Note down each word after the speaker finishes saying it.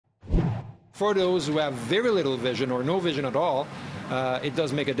For those who have very little vision or no vision at all, it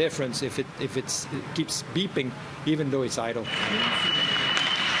does make a difference if it keeps beeping even though it's idle.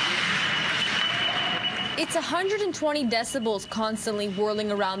 It's 120 decibels constantly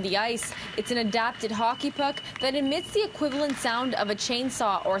whirling around the ice. It's an adapted hockey puck that emits the equivalent sound of a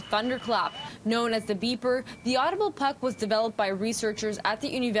chainsaw or thunderclap. Known as the beeper, the Audible puck was developed by researchers at the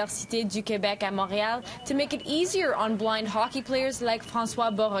Université du Québec à Montréal to make it easier on blind hockey players like François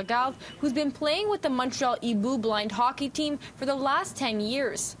Beauregard, who's been playing with the Montreal Hibou blind hockey team for the last 10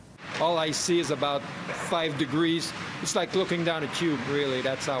 years. All I see is about 5 degrees. It's like looking down a tube, really.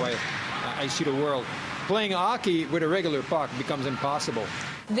 That's how I see the world. Playing hockey with a regular puck becomes impossible.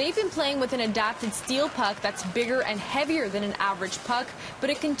 They've been playing with an adapted steel puck that's bigger and heavier than an average puck, but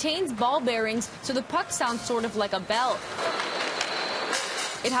it contains ball bearings, so the puck sounds sort of like a bell.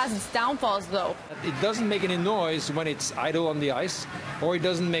 It has its downfalls, though. It doesn't make any noise when it's idle on the ice, or it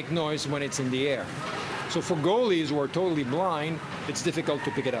doesn't make noise when it's in the air. So for goalies who are totally blind, it's difficult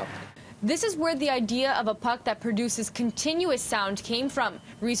to pick it up. This is where the idea of a puck that produces continuous sound came from.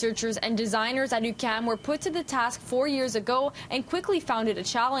 Researchers and designers at UQAM were put to the task 4 years ago and quickly found it a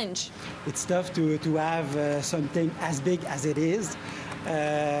challenge. It's tough to have something as big as it is,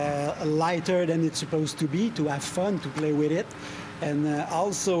 lighter than it's supposed to be, to have fun, to play with it, and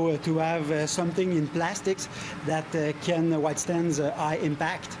also to have something in plastics that can withstand high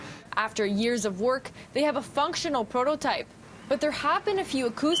impact. After years of work, they have a functional prototype. But there have been a few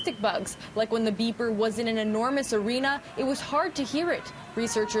acoustic bugs, like when the beeper was in an enormous arena, it was hard to hear it.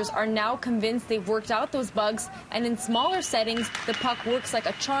 Researchers are now convinced they've worked out those bugs, and in smaller settings, the puck works like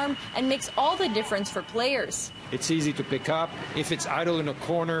a charm and makes all the difference for players. It's easy to pick up. If it's idle in a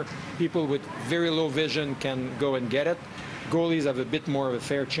corner, people with very low vision can go and get it. Goalies have a bit more of a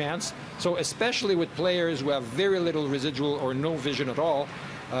fair chance. So especially with players who have very little residual or no vision at all,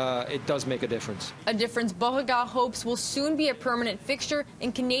 it does make a difference. A difference Beauregard hopes will soon be a permanent fixture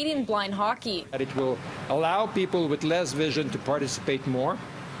in Canadian blind hockey. That it will allow people with less vision to participate more,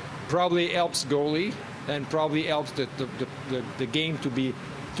 probably helps goalie, and probably helps the game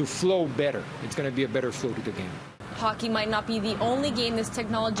to flow better. It's going to be a better flow to the game. Hockey might not be the only game this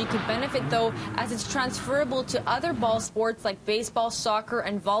technology could benefit, though, as it's transferable to other ball sports like baseball, soccer,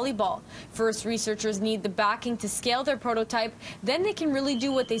 and volleyball. First, researchers need the backing to scale their prototype. Then they can really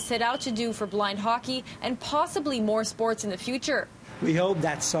do what they set out to do for blind hockey and possibly more sports in the future. We hope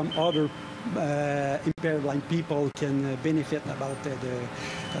that some other impaired blind people can benefit about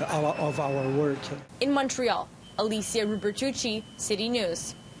of our work. In Montreal, Alyssia Rubertucci, City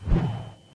News.